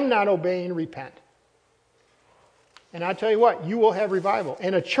I am not obeying, repent. And I'll tell you what, you will have revival.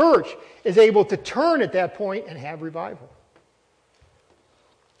 And a church is able to turn at that point and have revival.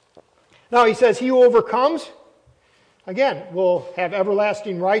 Now he says, he who overcomes, again, will have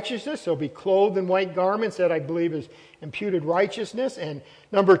everlasting righteousness. They'll be clothed in white garments that I believe is imputed righteousness. And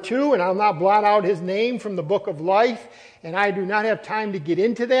number 2, and I'll not blot out his name from the book of life. And I do not have time to get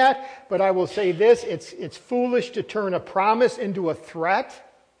into that, but I will say this, it's foolish to turn a promise into a threat.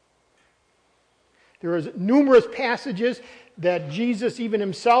 There is numerous passages that Jesus even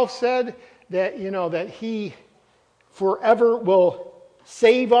himself said that, that he forever will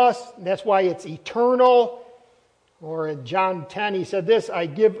save us. That's why it's eternal. Or in John 10, he said this, I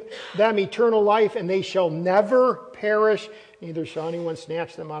give them eternal life and they shall never perish. Neither shall anyone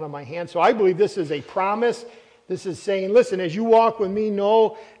snatch them out of my hand. So I believe this is a promise. This is saying, listen, as you walk with me,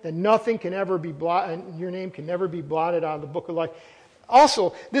 know that nothing can ever be blotted, your name can never be blotted out of the book of life.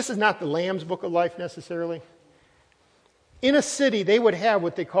 Also, this is not the Lamb's book of life necessarily. In a city, they would have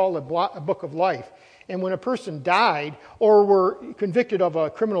what they call a book of life. And when a person died or were convicted of a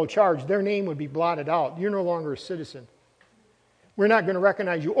criminal charge, their name would be blotted out. You're no longer a citizen. We're not going to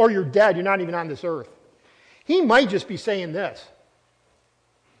recognize you. Or you're dead. You're not even on this earth. He might just be saying this.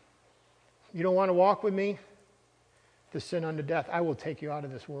 You don't want to walk with me? To sin unto death. I will take you out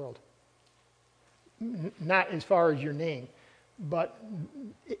of this world. Not as far as your name. But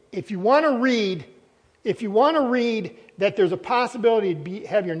if you want to read that there's a possibility to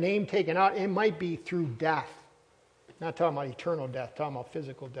have your name taken out, it might be through death. Not talking about eternal death, talking about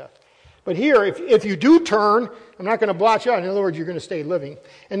physical death. But here, if you do turn, I'm not going to blot you out. In other words, you're going to stay living.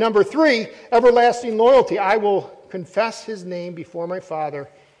 And number 3, everlasting loyalty. I will confess his name before my Father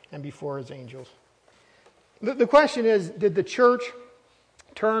and before his angels. The question is, did the church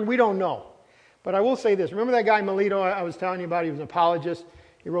turn? We don't know. But I will say this. Remember that guy Melito I was telling you about? He was an apologist.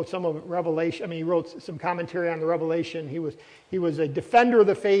 He wrote some of Revelation. He wrote some commentary on the Revelation. He was a defender of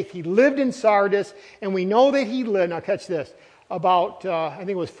the faith. He lived in Sardis, and we know that he lived, now catch this, about, I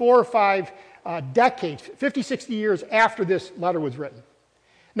think it was 4 or 5 decades, 50, 60 years after this letter was written.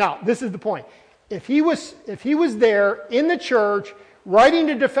 Now, this is the point. If he was there in the church, writing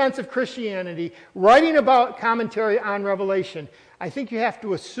the defense of Christianity, writing about commentary on Revelation, I think you have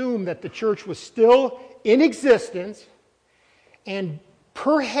to assume that the church was still in existence and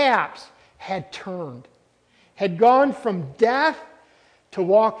perhaps had turned, had gone from death to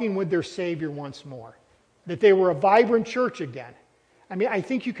walking with their Savior once more, that they were a vibrant church again. I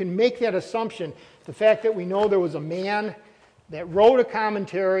think you can make that assumption. The fact that we know there was a man that wrote a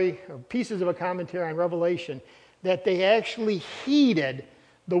commentary, or pieces of a commentary on Revelation, that they actually heeded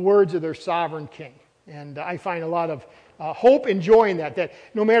the words of their sovereign king. And I find a lot of hope and joy in that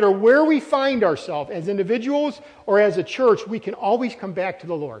no matter where we find ourselves as individuals or as a church, we can always come back to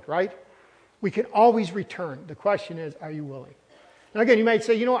the Lord, right? We can always return. The question is, are you willing? Now again, you might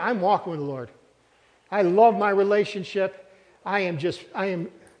say, I'm walking with the Lord. I love my relationship. I am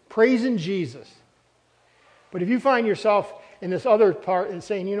praising Jesus. But if you find yourself in this other part and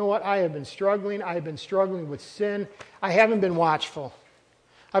saying, you know what, I have been struggling with sin. I haven't been watchful.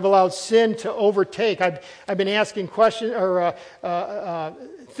 I've allowed sin to overtake. I've been asking questions or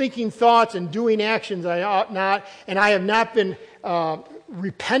thinking thoughts and doing actions I ought not, and I have not been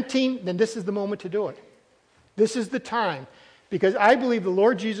repenting, then this is the moment to do it. This is the time. Because I believe the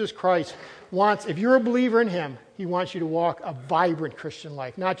Lord Jesus Christ wants, if you're a believer in Him, He wants you to walk a vibrant Christian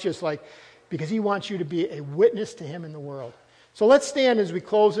life. Not just like, because He wants you to be a witness to Him in the world. So let's stand as we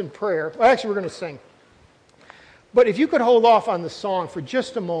close in prayer. Well, actually, we're going to sing. But if you could hold off on the song for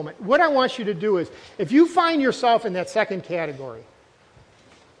just a moment, what I want you to do is, if you find yourself in that second category,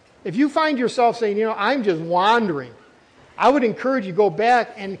 if you find yourself saying, I'm just wandering, I would encourage you to go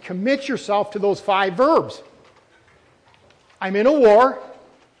back and commit yourself to those 5 verbs. I'm in a war.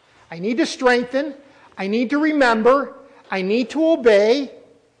 I need to strengthen. I need to remember. I need to obey.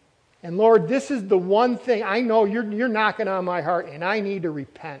 And Lord, this is the one thing I know you're knocking on my heart, and I need to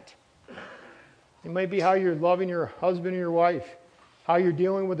repent. It might be how you're loving your husband or your wife, how you're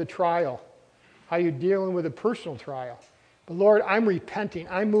dealing with a trial, how you're dealing with a personal trial. But Lord, I'm repenting.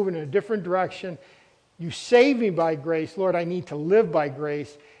 I'm moving in a different direction. You saved me by grace. Lord, I need to live by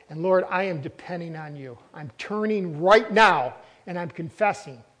grace. And Lord, I am depending on you. I'm turning right now, and I'm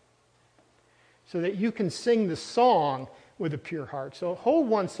confessing so that you can sing the song with a pure heart. So hold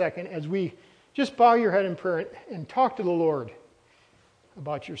 1 second as we just bow your head in prayer and talk to the Lord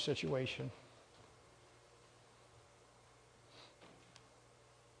about your situation.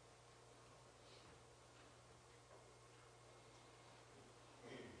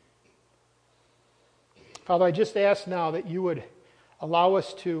 Father, I just ask now that you would allow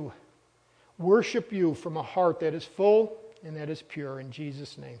us to worship you from a heart that is full and that is pure. In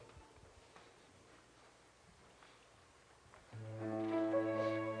Jesus' name.